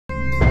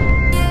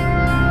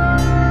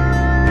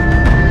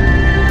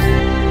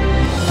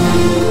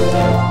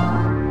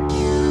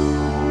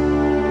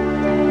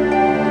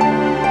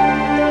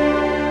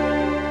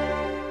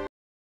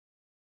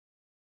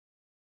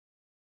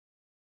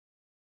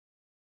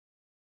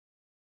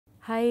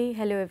Hi,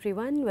 hello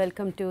everyone.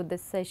 Welcome to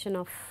this session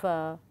of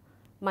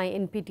my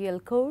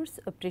NPTEL course,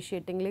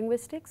 Appreciating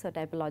Linguistics or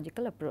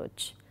Typological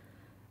Approach.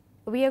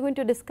 We are going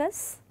to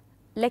discuss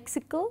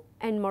lexical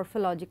and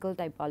morphological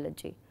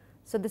typology.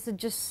 So, this is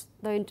just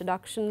the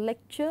introduction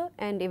lecture,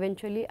 and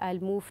eventually I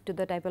will move to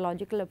the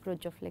typological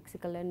approach of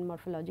lexical and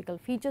morphological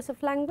features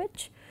of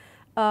language.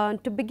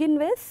 To begin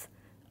with,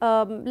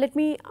 let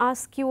me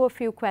ask you a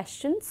few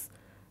questions.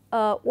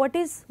 What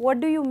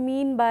do you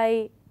mean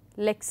by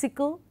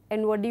lexical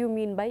and what do you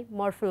mean by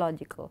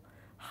morphological?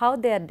 How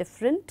they are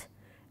different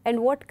and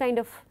what kind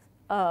of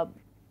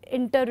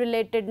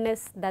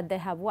interrelatedness that they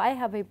have? Why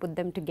have I put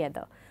them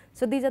together?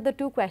 So, these are the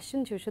two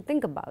questions you should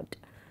think about.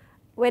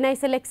 When I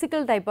say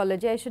lexical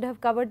typology, I should have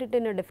covered it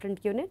in a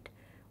different unit.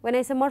 When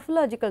I say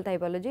morphological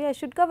typology, I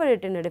should cover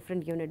it in a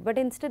different unit, but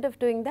instead of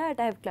doing that,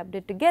 I have clubbed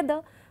it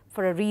together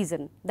for a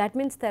reason. That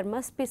means there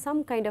must be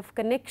some kind of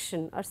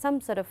connection or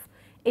some sort of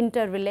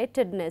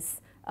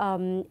interrelatedness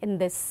in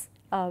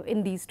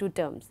these two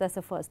terms. That is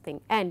the first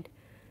thing. And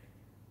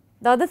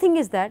the other thing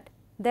is that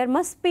there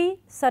must be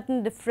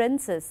certain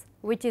differences,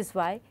 which is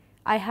why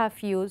I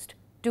have used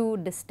two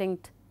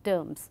distinct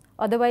terms.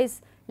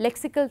 Otherwise,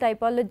 lexical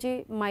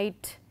typology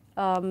might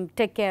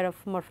take care of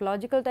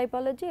morphological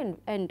typology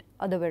and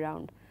other way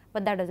around,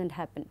 but that does not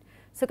happen.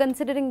 So,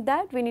 considering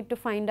that, we need to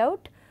find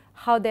out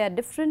how they are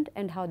different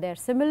and how they are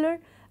similar.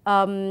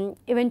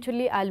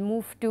 Eventually, I will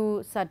move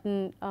to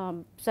certain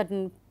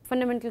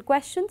fundamental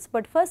questions,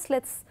 but first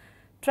let us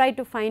try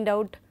to find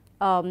out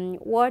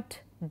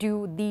what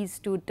do these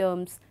two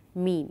terms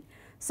mean.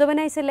 So, when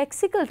I say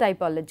lexical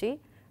typology,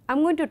 I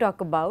am going to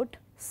talk about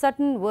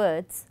certain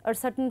words or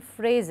certain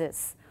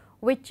phrases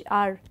which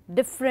are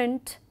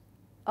different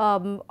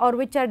or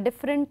which are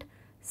different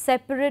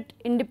separate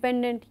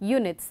independent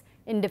units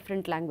in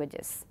different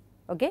languages.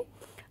 Okay?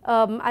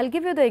 I will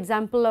give you the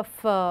example of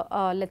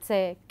let us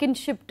say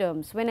kinship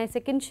terms. When I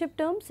say kinship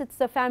terms, it is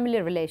the family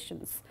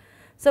relations.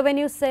 So, when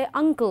you say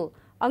uncle,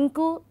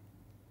 uncle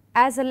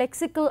as a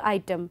lexical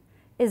item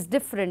is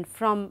different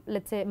from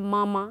let us say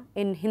mama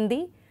in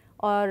Hindi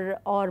or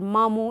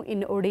mamu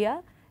in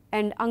Odia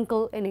and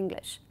uncle in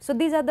English. So,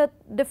 these are the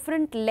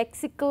different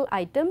lexical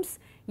items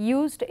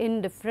used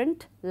in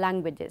different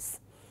languages.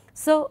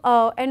 So,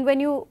 and when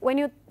you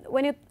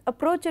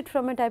approach it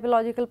from a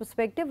typological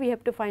perspective, we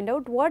have to find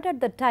out what are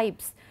the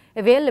types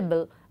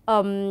available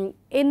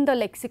in the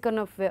lexicon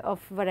of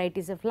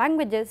varieties of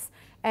languages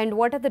and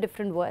what are the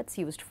different words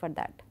used for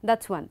that.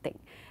 That is one thing.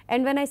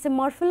 And when I say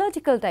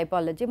morphological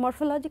typology,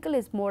 morphological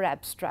is more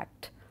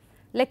abstract.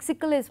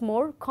 Lexical is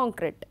more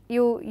concrete.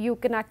 You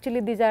can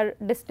actually, these are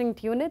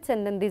distinct units,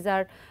 and then these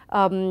are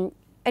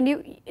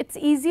it is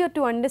easier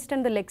to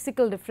understand the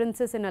lexical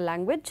differences in a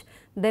language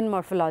than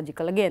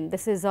morphological. Again,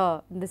 this is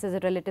a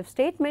relative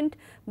statement,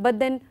 but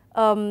then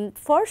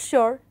for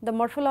sure the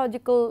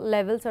morphological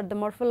levels or the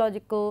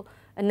morphological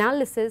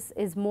analysis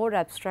is more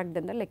abstract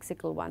than the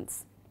lexical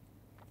ones.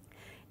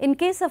 In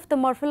case of the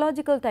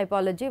morphological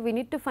typology, we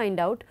need to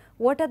find out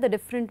what are the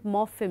different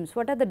morphemes,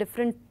 what are the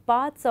different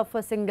parts of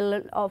a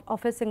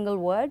single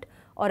word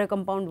or a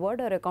compound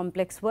word or a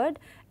complex word,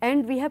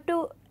 and we have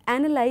to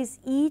analyze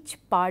each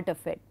part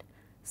of it.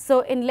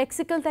 So, in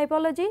lexical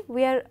typology,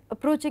 we are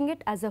approaching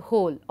it as a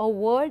whole, a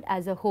word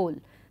as a whole,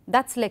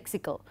 that is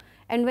lexical.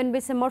 And when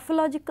we say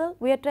morphological,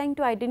 we are trying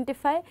to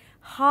identify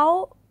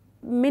how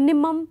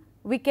minimum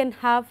we can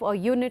have a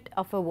unit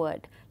of a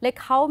word, like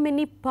how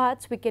many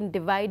parts we can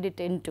divide it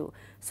into,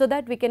 so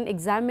that we can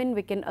examine,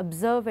 we can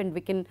observe, and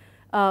we can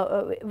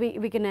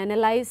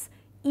analyze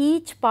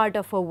each part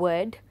of a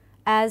word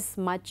as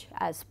much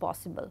as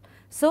possible.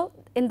 So,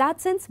 in that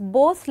sense,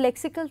 both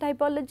lexical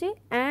typology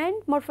and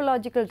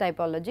morphological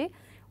typology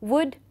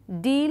would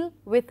deal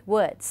with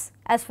words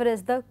as far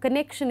as the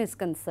connection is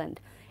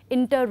concerned,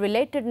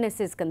 interrelatedness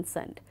is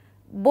concerned.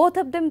 Both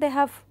of them, they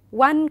have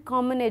one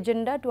common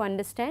agenda to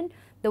understand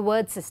the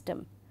word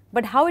system,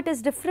 but how it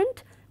is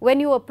different? When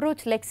you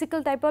approach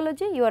lexical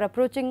typology, you are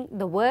approaching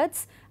the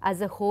words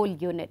as a whole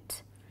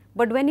unit,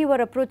 but when you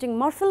are approaching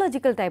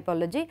morphological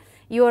typology,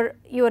 you are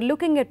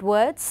looking at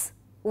words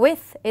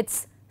with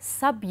its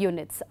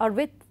subunits or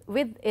with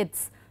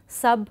its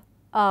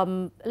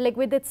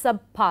with its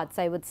subparts,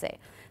 I would say.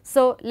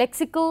 So,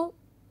 lexical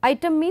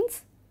item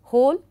means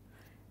whole,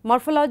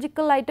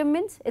 morphological item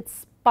means it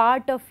is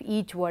part of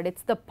each word, it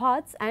is the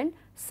parts and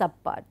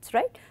subparts,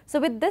 right. So,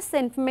 with this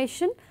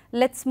information,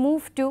 let us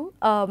move to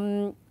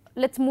the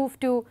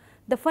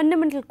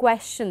fundamental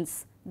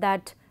questions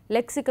that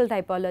lexical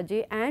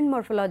typology and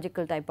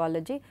morphological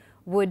typology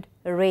would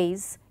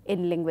raise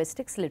in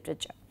linguistics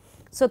literature.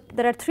 So,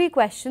 there are three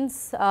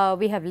questions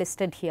we have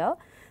listed here.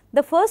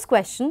 The first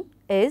question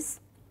is,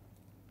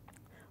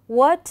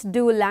 what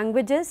do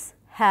languages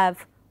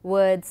have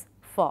words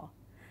for?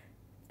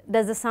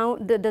 Does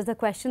the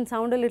question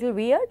sound a little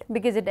weird?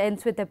 Because it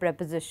ends with a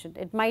preposition.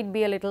 It might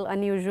be a little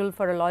unusual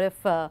for a lot of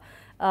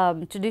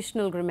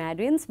traditional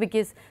grammarians,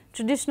 because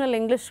traditional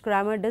English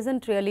grammar does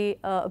not really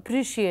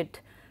appreciate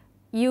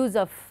use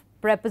of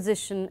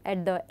preposition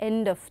at the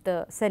end of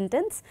the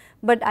sentence,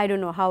 but I do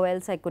not know how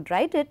else I could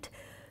write it.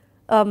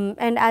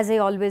 And as I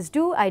always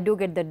do, I do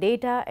get the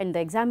data and the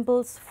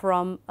examples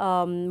from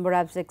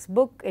Moravcik's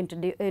book,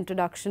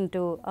 Introduction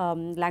to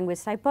Language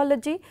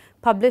Typology,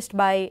 published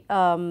by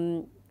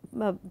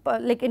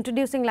like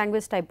Introducing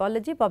Language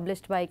Typology,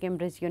 published by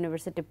Cambridge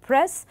University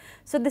Press.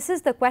 So, this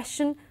is the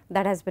question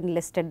that has been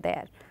listed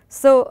there.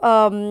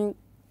 So,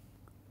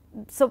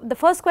 so the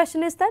first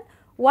question is that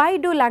why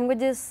do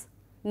languages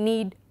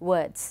need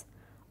words,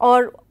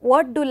 or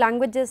what do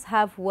languages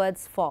have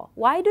words for?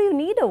 Why do you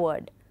need a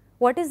word?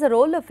 What is the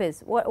role of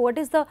it? What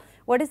is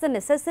the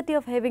necessity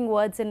of having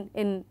words in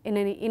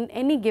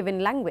any given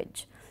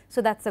language?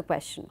 So, that is the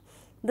question.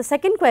 The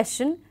second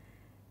question,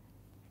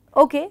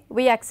 okay,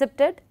 we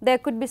accepted there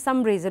could be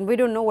some reason, we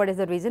do not know what is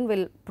the reason, we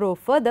will probe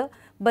further,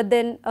 but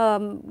then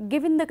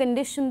given the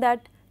condition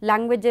that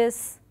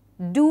languages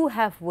do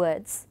have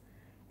words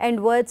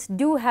and words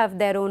do have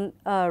their own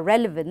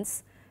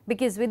relevance,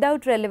 because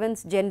without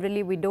relevance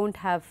generally we do not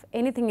have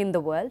anything in the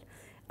world.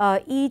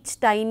 Each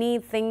tiny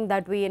thing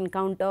that we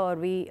encounter or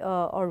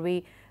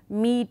we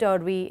meet or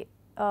we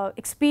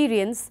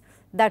experience,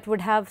 that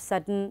would have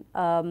certain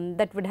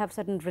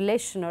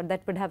relation or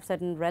that would have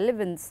certain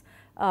relevance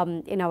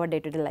in our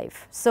day-to-day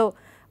life. So,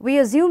 we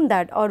assume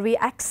that, or we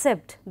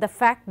accept the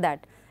fact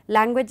that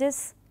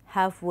languages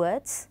have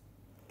words,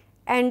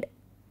 and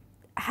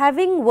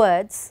having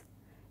words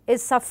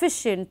is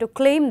sufficient to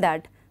claim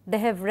that they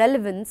have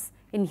relevance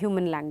in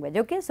human language.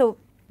 Okay? So,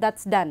 that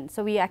is done.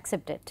 So, we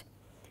accept it.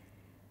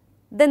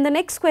 Then the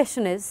next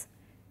question is,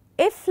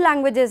 if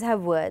languages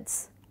have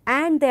words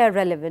and they are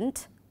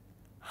relevant,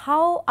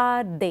 how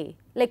are they?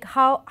 Like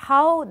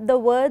how the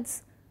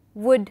words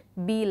would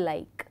be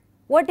like?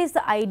 What is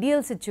the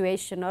ideal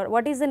situation, or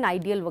what is an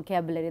ideal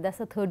vocabulary? That is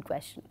the third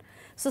question.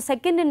 So,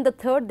 second and the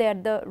third, they are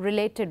the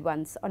related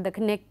ones or the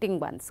connected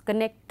ones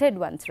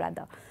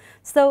rather.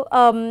 So,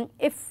 now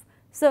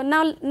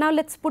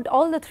let us put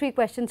all the three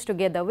questions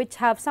together which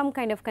have some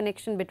kind of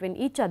connection between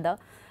each other.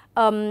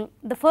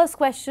 The first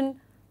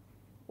question,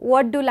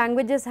 what do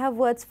languages have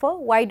words for?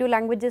 Why do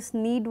languages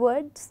need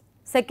words?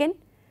 Second,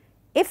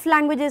 if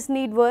languages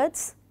need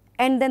words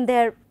and then they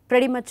are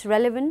pretty much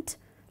relevant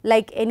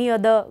like any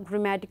other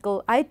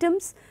grammatical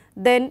items,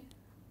 then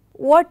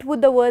what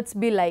would the words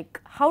be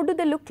like? How do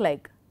they look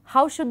like?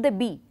 How should they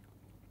be?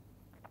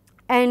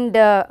 And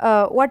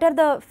what are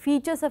the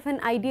features of an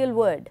ideal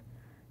word?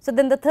 So,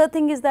 then the third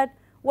thing is that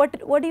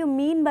what do you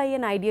mean by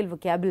an ideal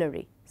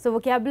vocabulary? So,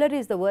 vocabulary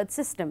is the word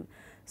system.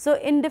 So,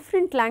 in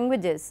different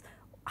languages,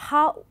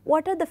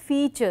 what are the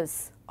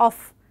features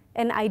of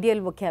an ideal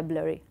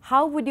vocabulary?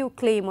 How would you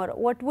claim, or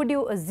what would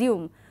you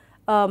assume,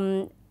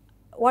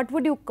 what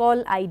would you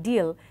call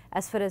ideal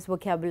as far as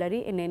vocabulary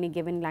in any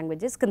given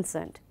language is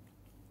concerned?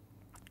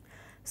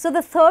 So,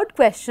 the third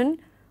question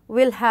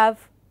will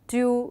have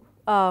two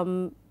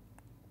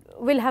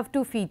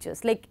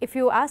features. Like if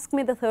you ask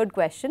me the third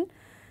question,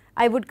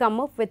 I would come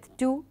up with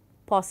two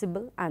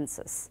possible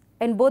answers,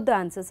 and both the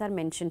answers are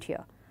mentioned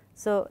here.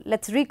 So,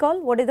 let us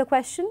recall what is the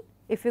question.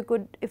 If you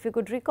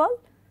could recall,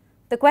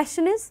 the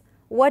question is,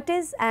 what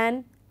is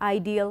an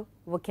ideal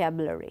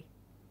vocabulary?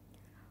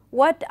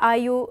 What are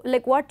you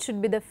like, what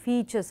should be the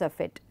features of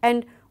it?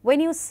 And when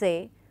you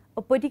say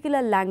a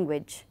particular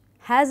language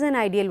has an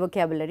ideal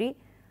vocabulary,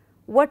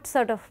 what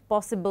sort of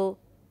possible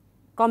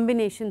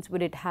combinations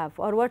would it have,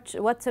 or what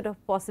sort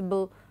of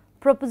possible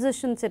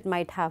propositions it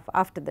might have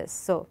after this?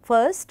 So,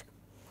 first,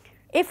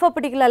 if a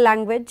particular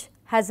language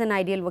has an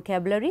ideal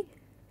vocabulary,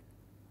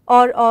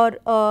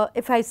 or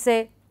if I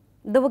say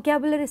the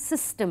vocabulary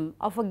system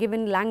of a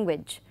given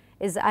language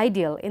is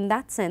ideal, in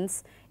that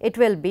sense it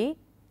will be,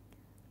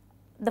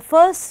 the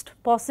first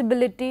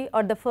possibility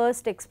or the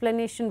first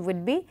explanation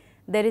would be,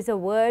 there is a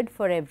word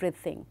for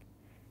everything.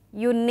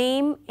 You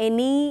name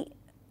any,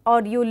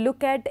 or you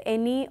look at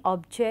any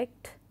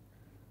object,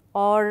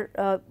 or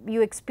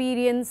you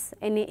experience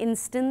any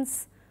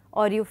instance,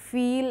 or you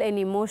feel an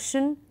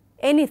emotion,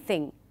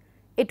 anything,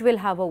 it will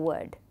have a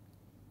word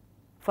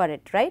for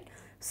it, right.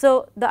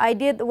 So, the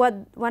idea,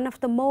 one of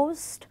the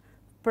most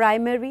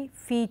primary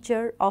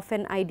feature of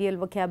an ideal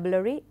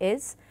vocabulary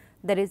is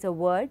there is a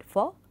word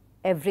for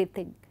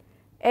everything.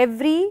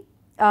 Every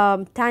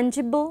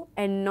tangible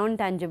and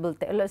non-tangible,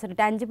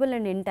 tangible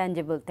and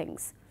intangible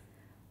things.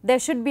 There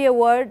should be a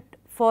word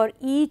for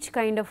each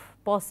kind of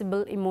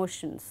possible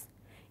emotions,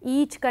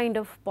 each kind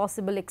of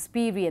possible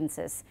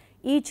experiences,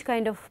 each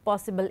kind of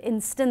possible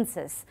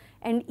instances,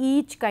 and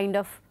each kind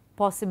of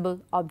possible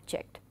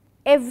object.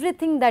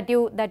 Everything that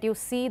you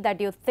see,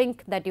 that you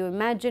think, that you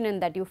imagine,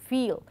 and that you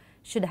feel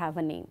should have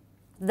a name.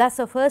 That is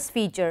the first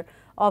feature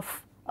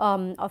of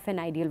an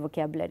ideal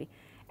vocabulary.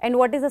 And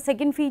what is the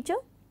second feature?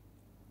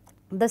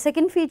 The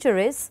second feature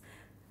is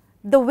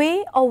the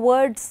way a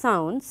word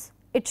sounds,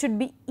 it should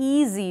be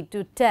easy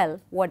to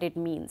tell what it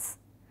means.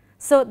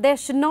 So, there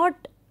should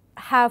not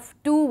have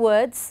two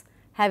words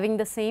having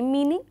the same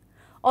meaning,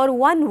 or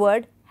one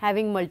word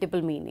having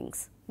multiple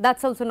meanings. That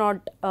is also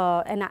not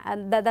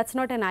that is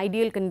not an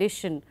ideal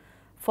condition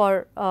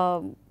for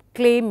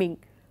claiming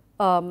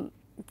kind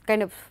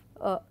of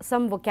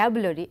some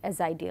vocabulary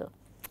as ideal.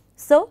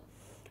 So,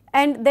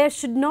 and there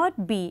should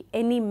not be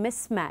any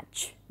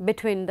mismatch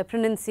between the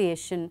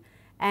pronunciation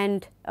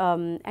and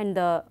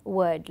the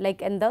word,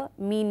 like, and the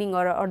meaning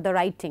or the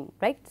writing,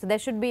 right. So, there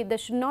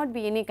should not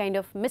be any kind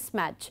of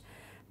mismatch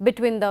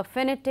between the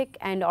phonetic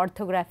and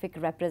orthographic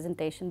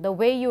representation, the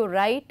way you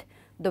write,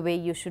 the way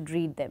you should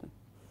read them.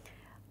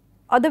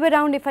 Other way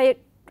around,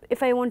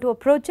 if I want to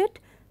approach it,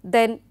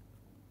 then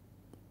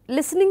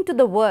listening to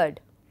the word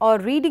or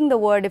reading the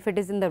word, if it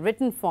is in the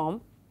written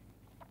form,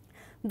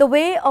 the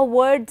way a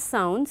word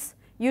sounds,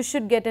 you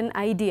should get an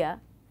idea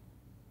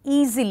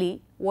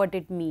easily what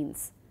it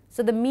means.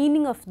 So, the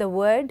meaning of the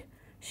word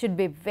should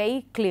be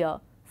very clear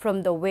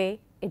from the way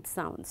it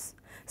sounds.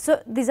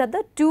 So, these are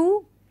the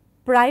two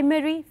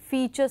primary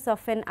features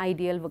of an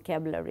ideal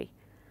vocabulary.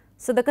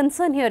 So, the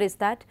concern here is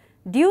that,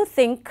 do you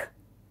think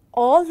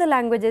all the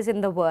languages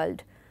in the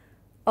world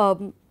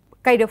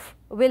kind of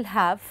will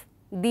have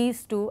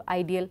these two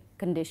ideal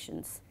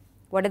conditions?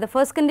 What are the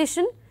first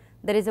condition?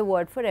 There is a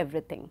word for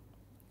everything.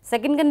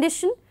 Second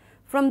condition,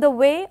 from the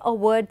way a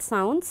word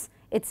sounds,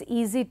 it is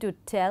easy to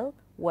tell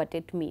what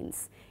it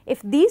means.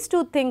 If these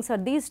two things or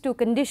these two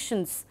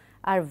conditions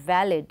are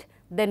valid,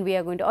 then we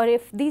are going to, or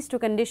if these two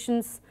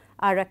conditions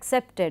are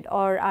accepted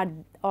or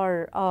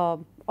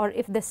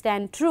if they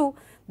stand true,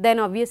 then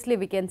obviously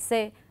we can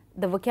say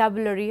the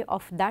vocabulary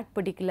of that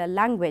particular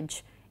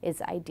language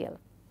is ideal.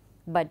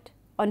 But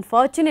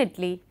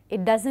unfortunately,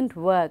 it does not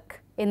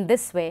work in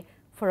this way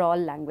for all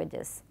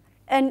languages.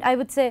 And I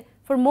would say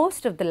for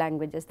most of the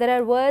languages, there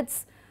are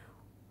words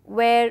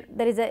where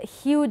there is a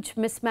huge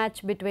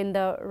mismatch between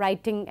the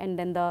writing and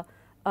then the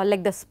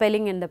like the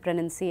spelling and the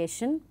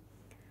pronunciation.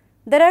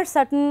 There are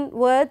certain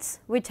words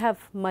which have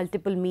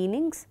multiple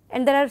meanings,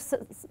 and there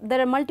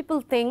are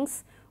multiple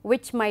things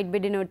which might be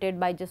denoted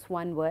by just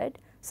one word.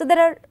 So, there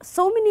are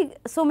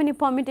so many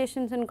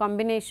permutations and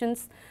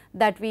combinations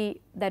that we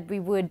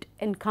would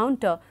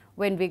encounter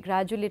when we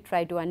gradually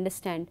try to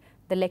understand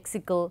the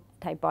lexical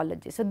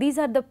typology. So, these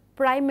are the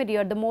primary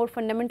or the more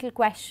fundamental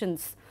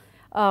questions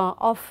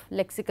of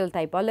lexical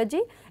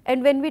typology,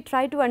 and when we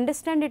try to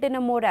understand it in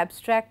a more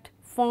abstract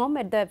form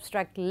at the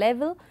abstract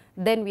level,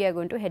 then we are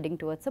going to heading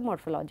towards a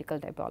morphological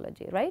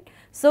typology, right.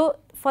 So,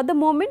 for the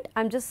moment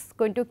I am just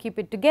going to keep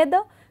it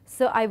together.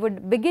 So, I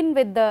would begin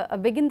with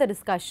the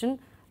discussion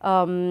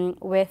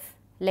with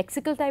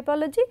lexical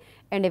typology,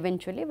 and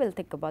eventually we will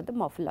think about the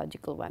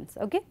morphological ones.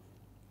 Okay.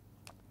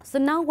 So,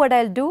 now what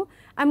I will do,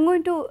 I am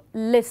going to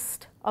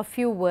list a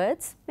few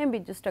words, maybe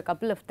just a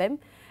couple of them,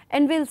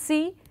 and we will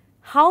see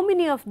how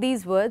many of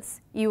these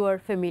words you are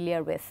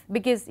familiar with,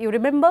 because you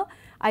remember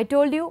I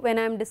told you when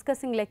I am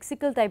discussing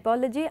lexical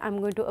typology, I am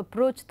going to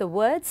approach the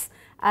words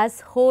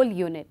as whole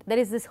unit. There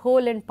is this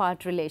whole and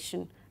part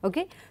relation.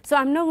 Okay. So,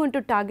 I am not going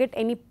to target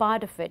any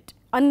part of it,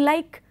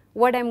 unlike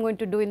what I am going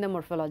to do in the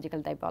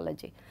morphological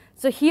typology.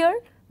 So,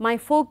 here my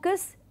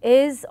focus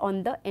is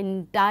on the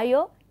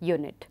entire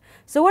unit.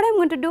 So, what I am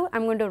going to do, I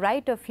am going to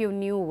write a few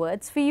new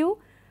words for you.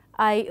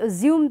 I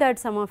assume that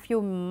some of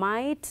you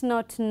might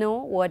not know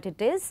what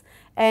it is,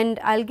 and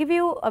I will give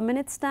you a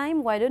minute's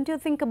time. Why don't you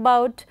think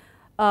about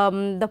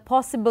the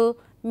possible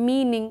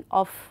meaning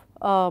of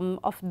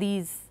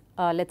these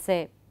let us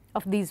say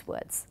of these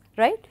words,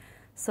 right.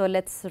 So,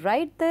 let us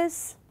write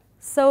this.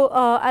 So,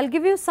 I will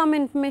give you some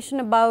information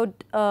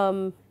about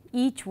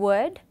each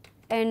word,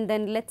 and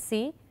then let us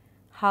see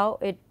how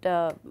it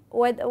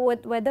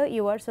whether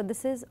you are. So,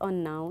 this is a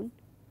noun,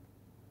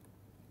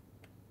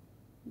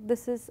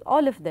 this is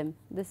all of them,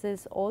 this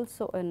is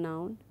also a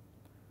noun,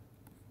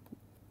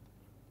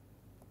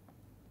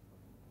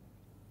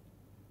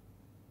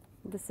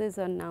 this is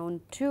a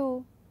noun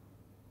too,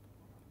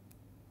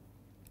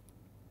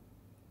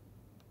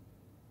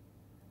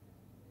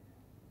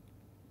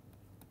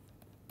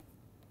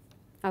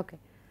 okay.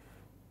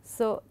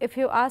 So, if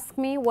you ask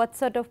me what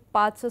sort of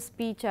parts of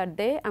speech are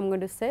they, I am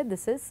going to say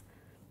these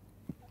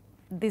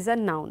are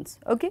nouns.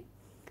 Okay.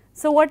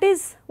 So, what do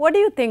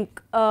you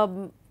think,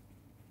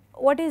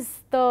 what is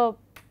the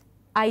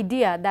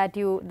idea that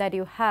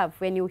you have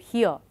when you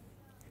hear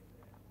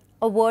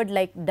a word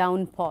like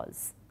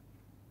downpause,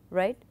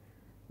 right?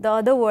 The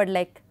other word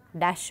like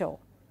dasho,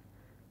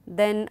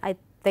 then I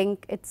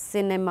think it is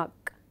cinemuc,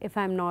 if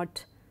I am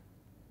not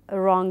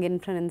wrong in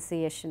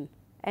pronunciation,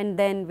 and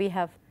then we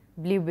have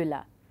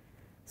blubula.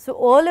 So,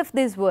 all of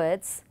these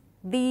words,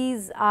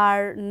 these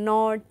are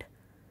not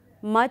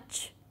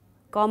much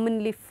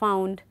commonly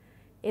found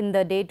in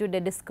the day to day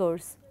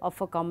discourse of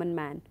a common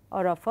man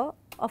or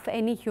of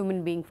any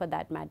human being for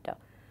that matter.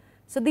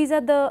 So, these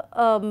are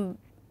the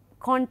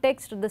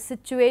context or the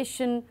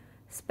situation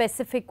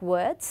specific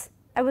words.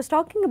 I was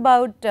talking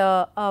about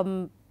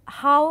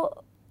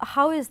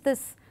how is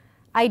this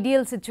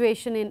ideal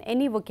situation in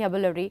any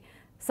vocabulary,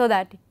 so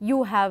that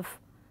you have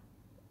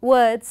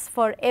words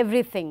for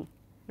everything,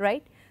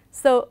 right.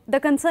 So, the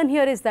concern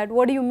here is that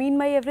what do you mean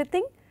by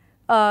everything,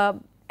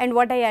 and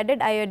what I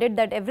added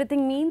that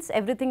everything means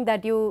everything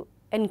that you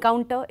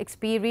encounter,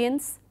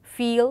 experience,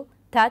 feel,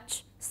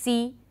 touch,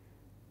 see,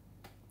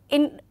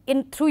 in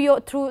through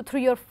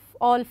your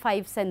all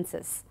 5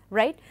 senses,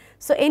 right.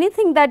 So,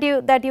 anything that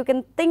you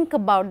can think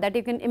about, that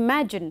you can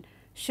imagine,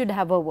 should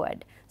have a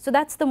word. So,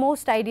 that is the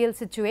most ideal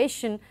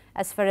situation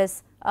as far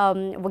as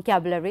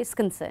vocabulary is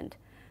concerned.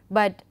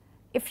 But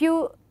if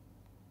you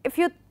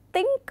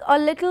think a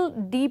little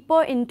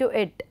deeper into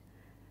it,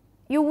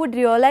 you would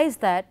realize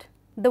that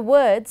the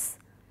words,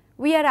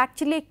 we are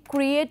actually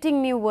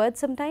creating new words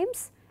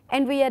sometimes,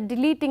 and we are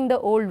deleting the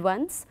old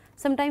ones.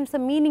 Sometimes the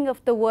meaning of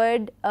the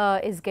word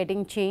is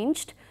getting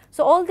changed.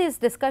 So, all these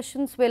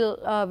discussions will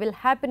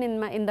happen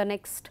in the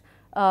next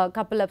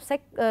couple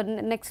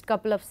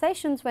of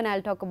sessions when I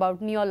will talk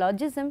about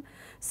neologism.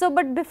 So,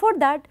 but before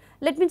that,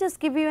 let me just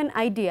give you an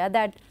idea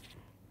that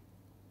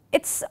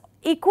it is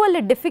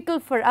equally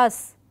difficult for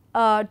us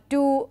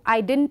to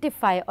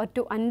identify or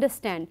to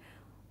understand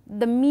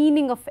the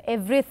meaning of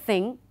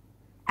everything,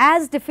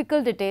 as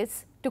difficult it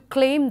is to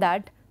claim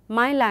that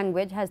my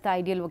language has the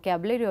ideal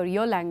vocabulary or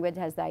your language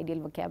has the ideal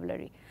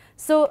vocabulary.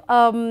 So,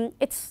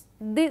 it's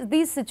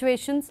these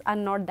situations are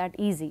not that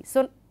easy.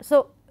 So,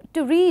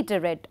 to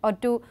reiterate or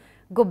to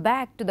go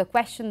back to the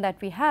question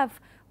that we have,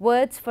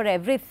 words for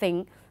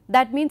everything,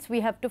 that means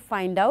we have to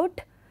find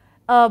out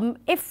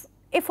if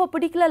a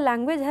particular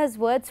language has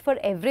words for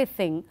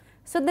everything,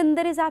 so then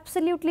there is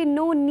absolutely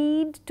no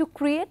need to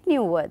create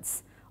new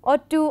words or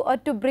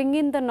to bring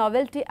in the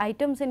novelty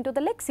items into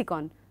the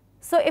lexicon.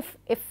 So, if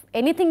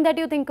anything that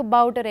you think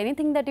about or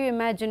anything that you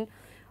imagine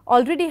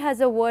already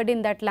has a word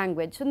in that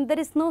language, then there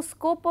is no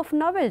scope of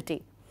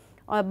novelty.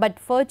 But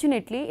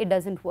fortunately, it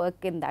does not work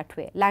in that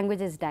way.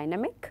 Language is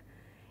dynamic,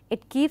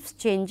 it keeps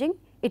changing,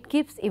 it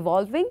keeps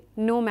evolving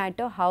no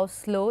matter how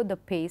slow the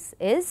pace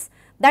is.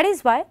 That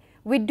is why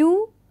we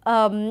do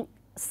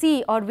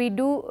see, or we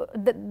do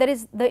there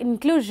is the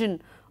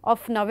inclusion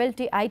of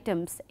novelty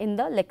items in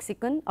the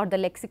lexicon or the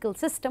lexical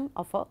system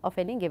of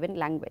any given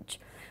language.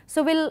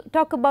 So, we will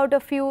talk about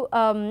a few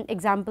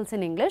examples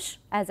in English,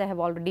 as I have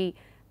already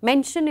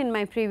mentioned in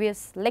my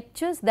previous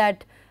lectures,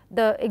 that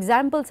the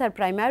examples are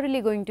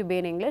primarily going to be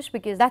in English,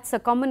 because that is a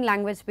common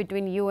language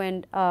between you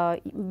and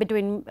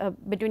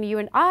between you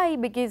and I,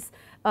 because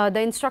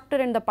the instructor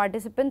and the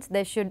participants,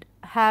 they should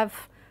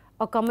have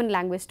a common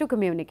language to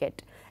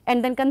communicate.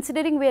 And then,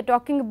 considering we are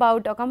talking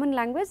about a common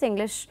language,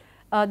 English,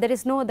 there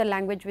is no other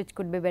language which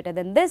could be better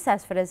than this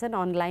as far as an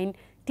online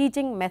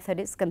teaching method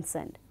is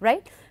concerned,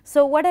 right.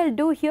 So, what I will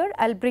do here,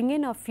 I will bring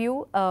in a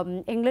few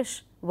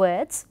English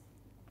words.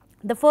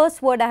 The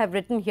first word I have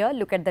written here,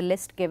 look at the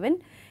list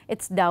given,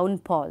 it is down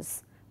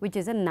pause, which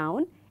is a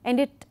noun,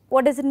 and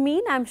what does it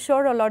mean? I am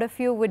sure a lot of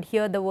you would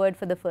hear the word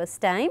for the first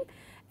time,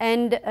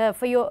 and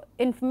for your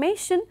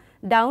information,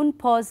 down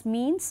pause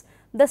means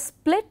the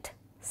split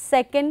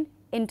second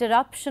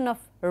interruption of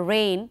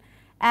rain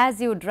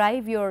as you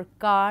drive your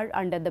car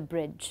under the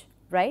bridge,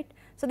 right.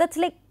 So, that is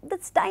like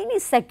this tiny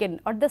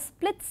second or the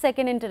split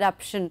second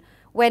interruption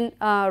when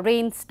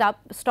rain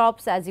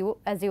stops as you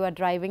are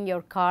driving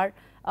your car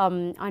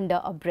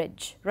under a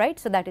bridge, right.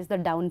 So, that is the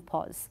down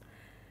pause.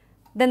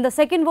 Then the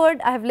second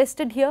word I have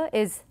listed here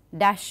is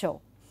dasho.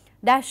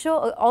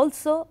 Dasho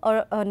also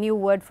a new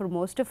word for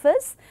most of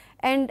us,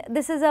 and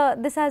this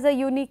has a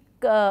unique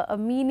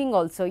meaning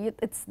also. It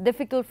is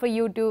difficult for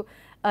you to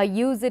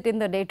use it in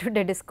the day to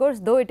day discourse,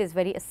 though it is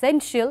very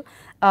essential,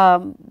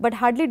 but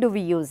hardly do we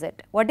use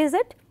it. What is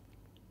it?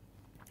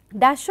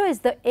 Dasho is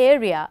the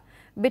area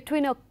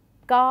between a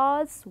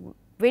car's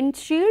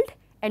windshield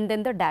and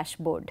then the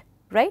dashboard,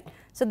 right.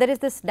 So, there is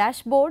this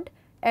dashboard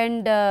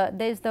and there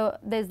is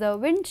the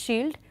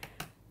windshield,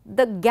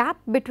 the gap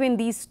between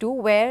these two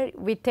where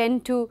we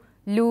tend to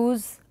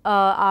lose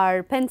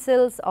our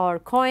pencils or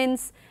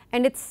coins,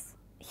 and it is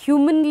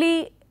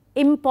humanly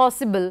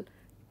impossible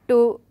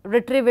to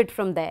retrieve it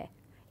from there.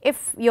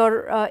 If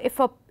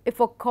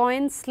a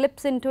coin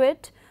slips into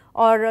it,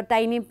 or a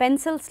tiny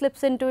pencil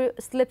slips into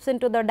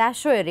the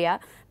dasho area,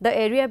 the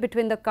area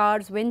between the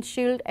car's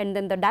windshield and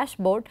then the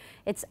dashboard,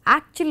 it is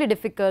actually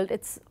difficult,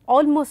 it is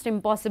almost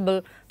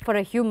impossible for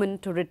a human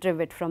to retrieve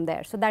it from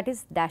there. So, that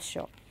is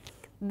dasho.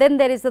 Then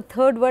there is the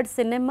third word,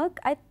 cinemuc.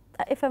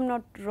 If I am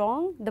not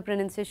wrong, the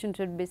pronunciation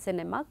should be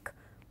cinemuc.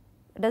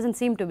 It does not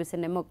seem to be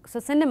cinemuc. So,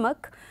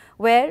 cinemuc,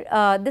 where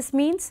this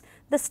means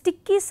the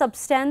sticky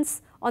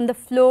substance on the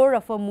floor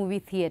of a movie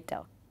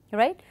theatre,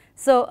 right.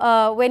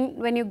 So,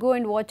 when you go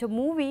and watch a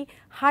movie,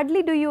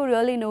 hardly do you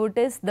really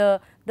notice the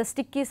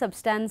sticky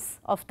substance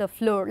of the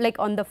floor, like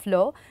on the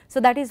floor. So,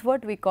 that is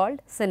what we call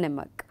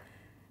cinemuc.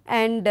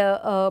 And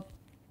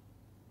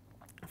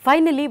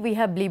finally, we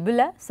have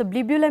blebula. So,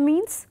 blebula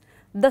means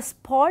the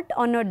spot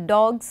on a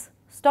dog's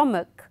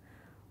stomach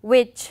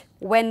which,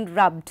 when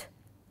rubbed,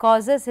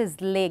 causes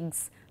his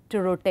legs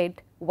to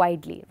rotate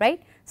widely,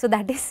 right. So,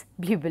 that is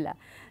blebula.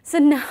 So,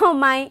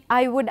 now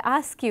I would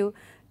ask you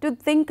to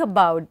think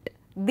about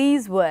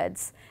these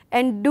words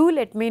and do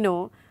let me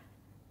know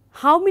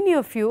how many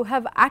of you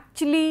have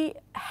actually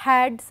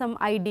had some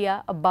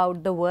idea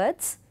about the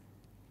words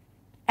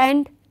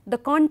and the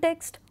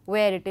context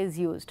where it is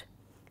used.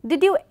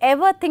 Did you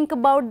ever think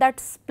about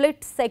that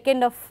split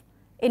second of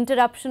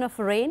interruption of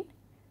rain?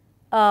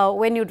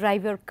 when you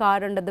drive your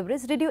car under the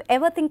bridge, did you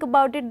ever think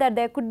about it that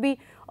there could be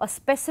a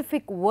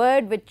specific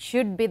word which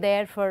should be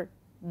there for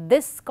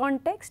this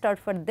context or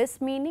for this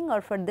meaning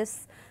or for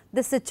this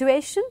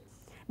situation?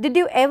 Did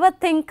you ever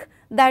think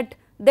that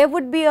there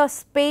would be a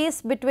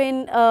space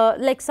between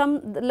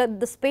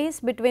the space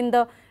between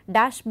the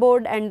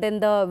dashboard and then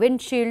the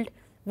windshield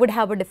would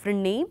have a different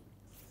name?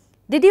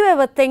 Did you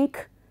ever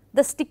think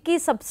the sticky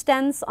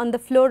substance on the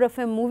floor of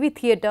a movie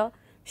theatre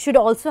should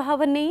also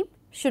have a name,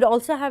 should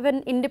also have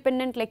an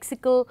independent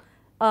lexical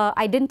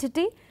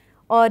identity?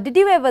 Or did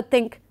you ever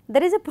think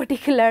there is a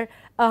particular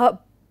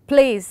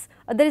place,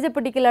 or there is a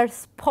particular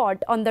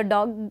spot on the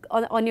dog,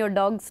 on your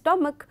dog's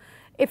stomach,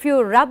 if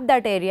you rub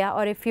that area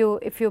or if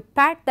you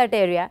pat that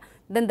area,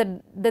 then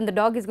the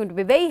dog is going to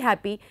be very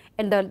happy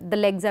and the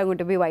legs are going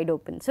to be wide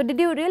open. So, did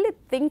you really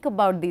think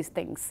about these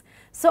things?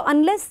 So,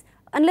 unless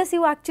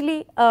you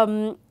actually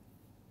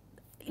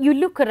you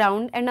look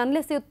around and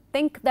unless you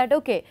think that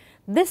okay,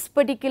 this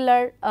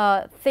particular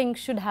thing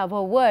should have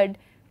a word,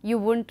 you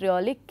won't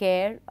really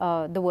care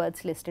the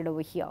words listed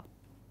over here.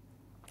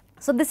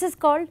 So, this is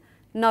called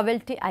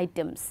novelty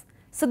items.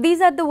 So,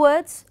 these are the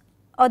words,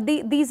 or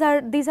these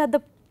are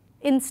the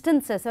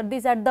instances, or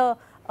these are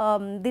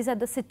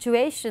the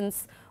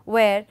situations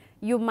where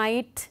you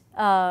might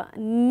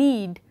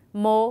need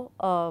more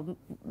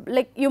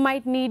you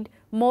might need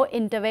more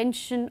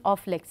intervention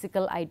of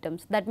lexical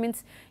items. That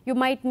means you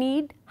might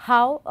need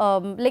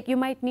you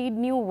might need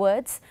new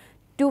words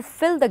to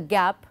fill the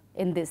gap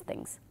in these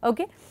things.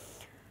 Okay.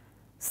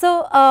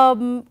 So,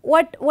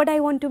 what I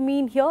want to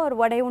mean here, or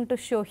what I want to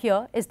show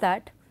here, is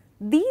that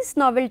these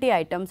novelty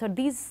items or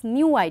these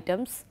new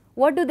items,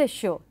 what do they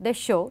show? They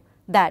show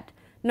that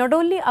not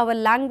only our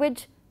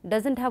language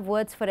does not have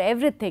words for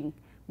everything,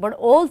 but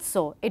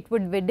also it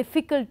would be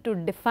difficult to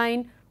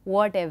define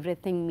what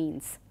everything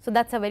means. So,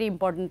 that is a very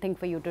important thing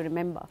for you to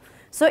remember.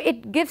 So,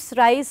 it gives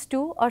rise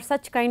to, or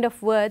such kind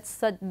of words,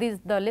 such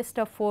the list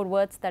of 4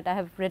 words that I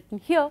have written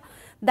here,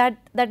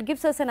 that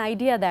gives us an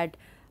idea that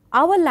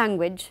our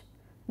language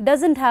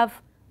does not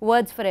have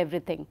words for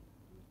everything.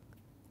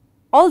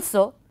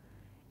 Also,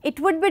 it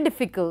would be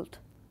difficult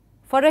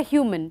for a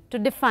human to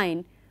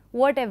define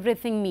what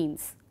everything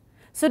means.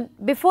 So,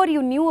 before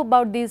you knew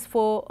about these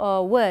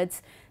 4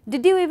 words,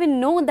 did you even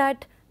know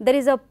that there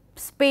is a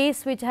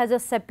space which has a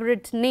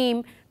separate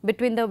name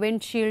between the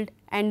windshield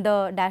and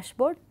the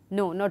dashboard?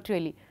 No, not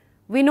really.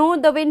 We know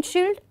the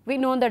windshield, we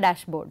know the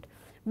dashboard,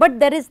 but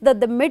there is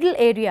the middle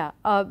area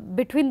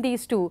between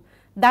these two,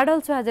 that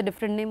also has a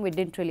different name. We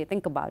did not really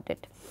think about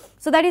it.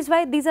 So, that is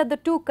why these are the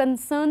 2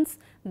 concerns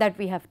that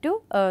we have to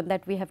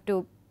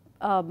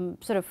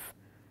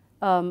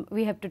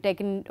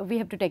take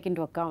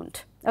into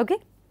account. Okay.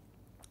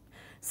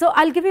 So,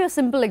 I will give you a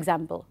simple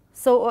example.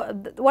 So,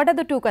 what are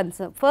the 2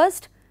 concerns?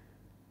 First,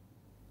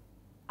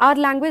 our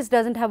language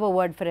does not have a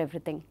word for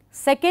everything.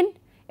 Second,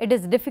 it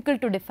is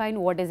difficult to define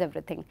what is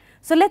everything.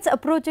 So, let us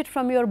approach it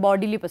from your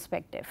bodily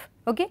perspective.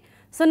 Okay.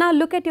 So, now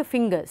look at your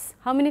fingers.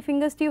 How many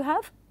fingers do you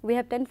have? We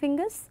have 10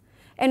 fingers.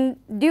 And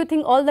do you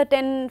think all the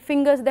 10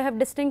 fingers, they have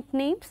distinct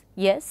names?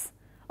 Yes.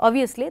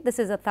 Obviously, this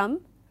is a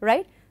thumb,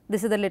 right?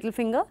 This is the little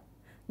finger,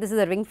 this is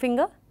the ring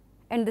finger,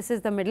 and this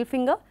is the middle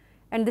finger,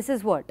 and this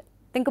is what?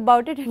 Think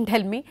about it and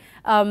tell me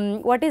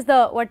what is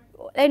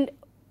and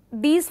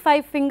these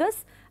 5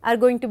 fingers are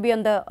going to be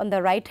on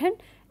the right hand,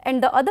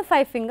 and the other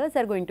 5 fingers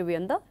are going to be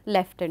on the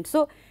left hand.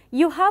 So,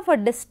 you have a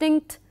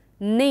distinct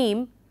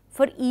name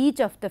for each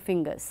of the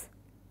fingers,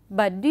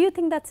 but do you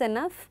think that is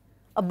enough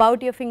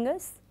about your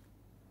fingers?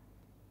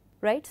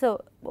 Right.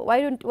 So,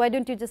 why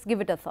don't you just give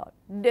it a thought,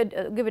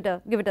 give it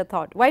a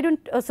thought. Why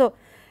don't so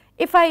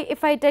if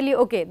I tell you,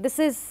 okay, this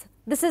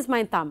is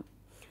my thumb.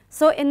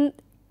 So,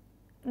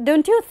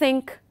 don't you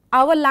think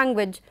our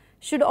language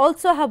should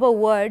also have a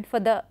word for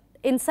the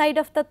inside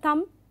of the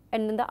thumb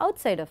and then the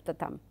outside of the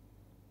thumb,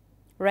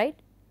 right?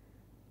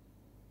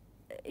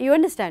 You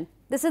understand?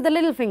 This is the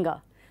little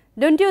finger.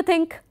 Don't you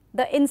think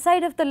the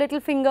inside of the little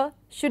finger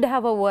should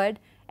have a word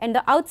and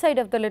the outside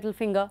of the little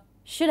finger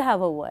should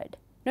have a word?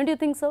 Don't you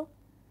think so?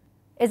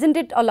 Isn't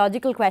it a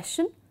logical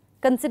question,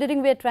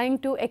 considering we are trying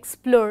to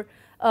explore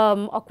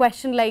a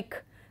question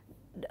like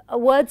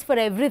words for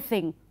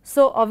everything?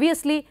 So,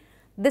 obviously,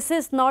 this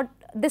is not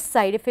this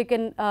side. If you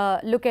can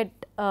look at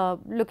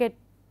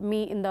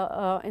me in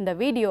the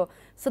video.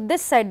 So,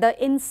 this side,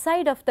 the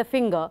inside of the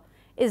finger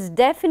is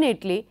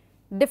definitely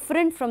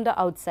different from the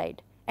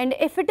outside, and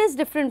if it is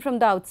different from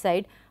the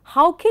outside,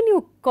 how can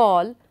you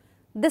call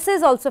this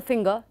is also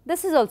finger,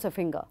 this is also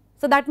finger?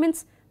 So, that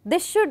means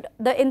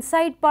the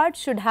inside part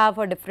should have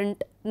a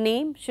different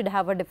name, should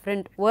have a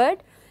different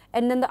word,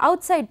 and then the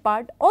outside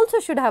part also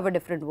should have a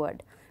different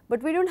word,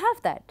 but we do not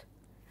have that.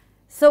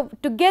 So,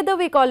 together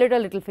we call it a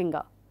little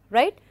finger,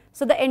 right?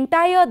 So, the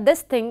entire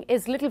this thing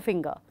is little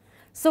finger.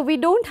 So, we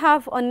do not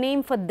have a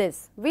name for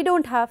this, we do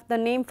not have the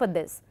name for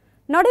this.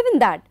 Not even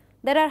that,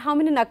 there are how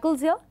many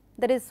knuckles here?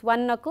 There is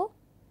 1 knuckle,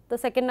 the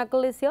second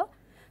knuckle is here.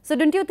 So,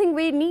 do not you think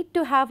we need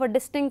to have a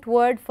distinct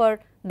word for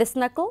this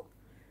knuckle,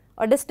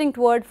 or distinct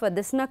word for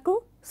this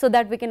knuckle, so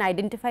that we can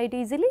identify it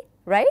easily,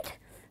 right?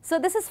 So,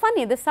 this is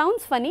funny, this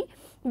sounds funny,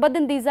 but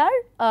then these are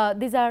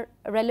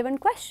relevant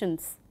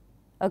questions,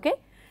 okay?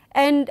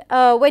 And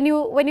when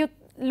you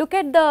look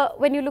at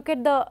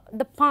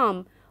the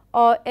palm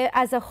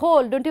as a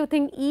whole, don't you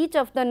think each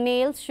of the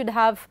nails should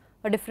have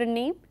a different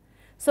name?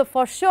 So,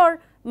 for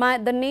sure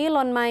the nail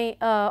on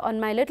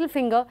my little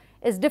finger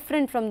is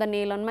different from the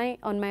nail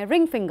on my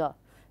ring finger.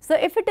 So,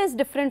 if it is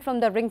different from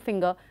the ring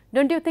finger,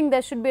 don't you think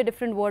there should be a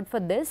different word for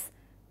this?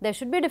 There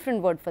should be a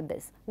different word for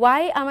this.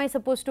 Why am I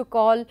supposed to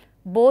call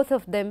both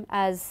of them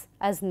as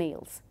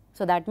nails?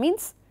 So, that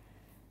means,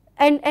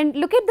 and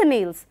look at the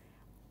nails.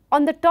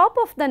 On the top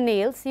of the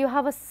nails, you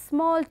have a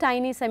small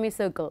tiny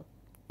semicircle.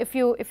 If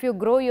you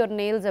grow your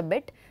nails a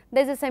bit,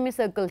 there is a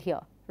semicircle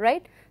here,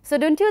 right? So,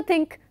 don't you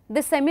think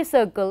this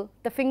semicircle,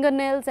 the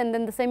fingernails and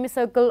then the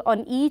semicircle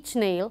on each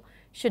nail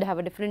should have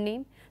a different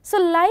name? So,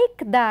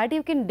 like that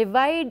you can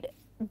divide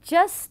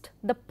just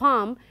the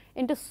palm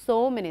into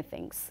so many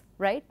things,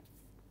 right?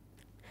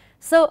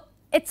 So,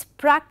 it is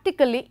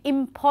practically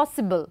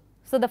impossible.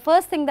 So, the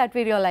first thing that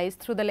we realized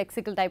through the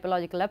lexical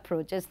typological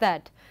approach is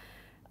that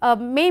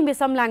maybe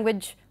some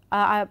language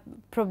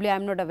probably I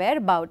am not aware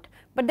about,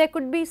 but there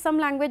could be some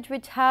language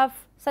which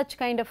have such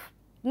kind of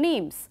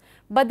names,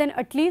 but then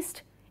at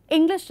least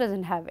English does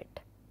not have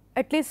it.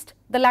 At least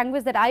the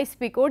language that I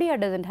speak,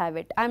 Odia, does not have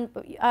it.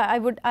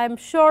 I am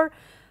sure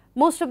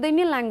most of the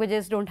Indian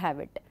languages do not have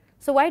it.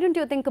 So, why do not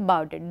you think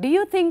about it? Do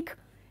you think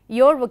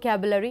your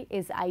vocabulary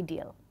is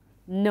ideal?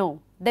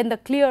 No. Then the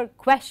clear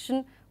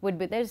question would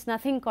be, there is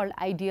nothing called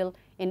ideal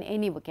in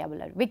any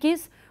vocabulary,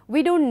 because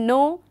we do not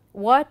know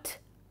what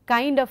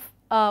kind of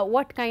we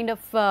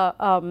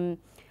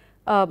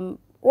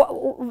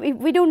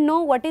do not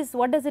know what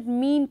does it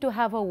mean to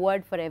have a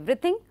word for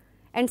everything,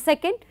 and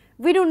second,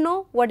 we do not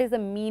know what is the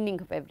meaning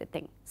of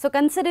everything. So,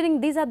 considering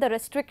these are the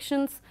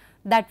restrictions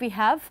that we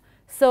have,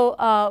 so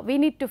we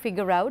need to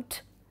figure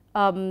out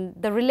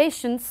the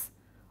relations,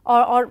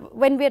 or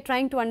when we are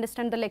trying to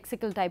understand the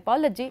lexical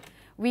typology,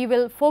 we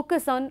will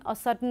focus on a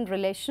certain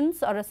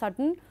relations or a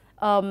certain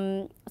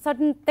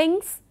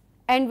things,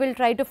 and we will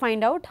try to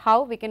find out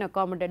how we can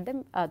accommodate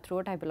them through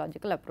a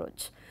typological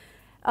approach.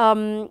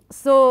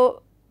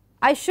 So,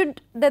 I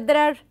should that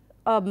there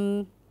are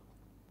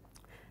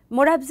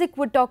Moravcsik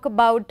would talk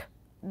about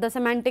the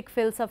semantic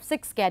fields of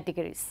 6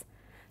 categories.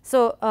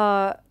 So,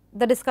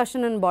 the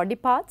discussion on body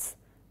parts,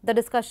 the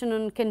discussion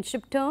on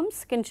kinship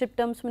terms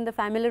mean the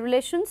family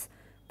relations,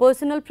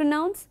 personal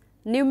pronouns,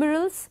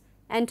 numerals,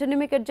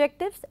 antonymic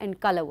adjectives and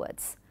color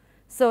words.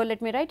 So,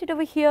 let me write it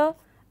over here.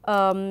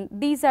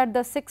 These are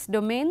the 6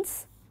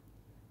 domains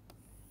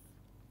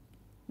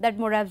that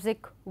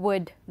Moravcsik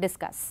would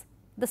discuss.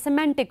 The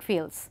semantic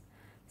fields.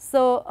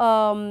 So,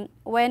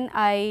 when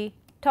I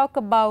talk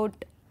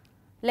about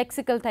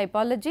lexical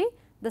typology,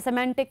 the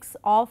semantics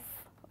of,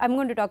 I am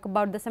going to talk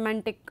about the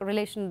semantic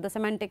relation, the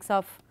semantics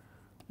of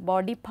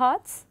body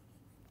parts.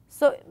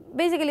 So,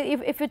 basically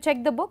if you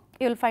check the book,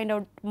 you will find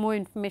out more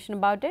information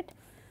about it.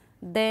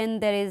 Then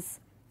there is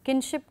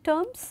kinship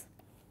terms.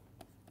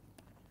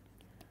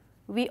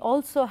 We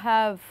also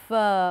have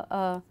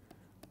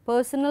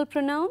personal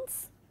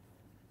pronouns,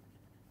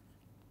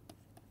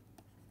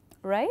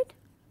 right.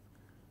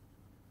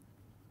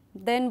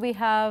 Then we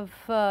have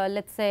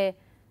let us say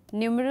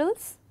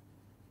numerals,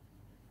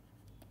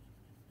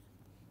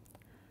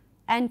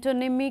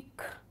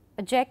 antonymic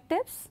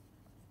adjectives,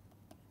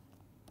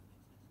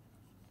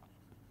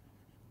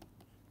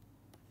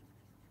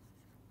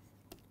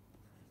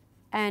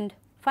 and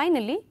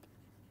finally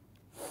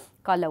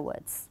color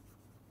words.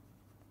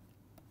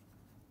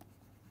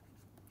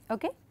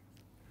 Okay.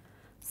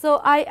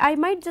 So, I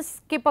might just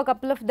skip a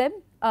couple of them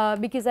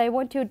because I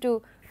want you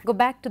to go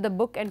back to the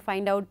book and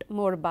find out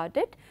more about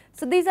it.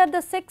 So, these are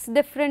the 6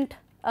 different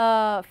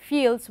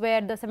fields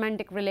where the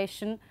semantic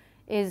relation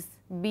is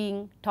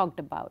being talked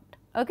about.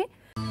 Okay.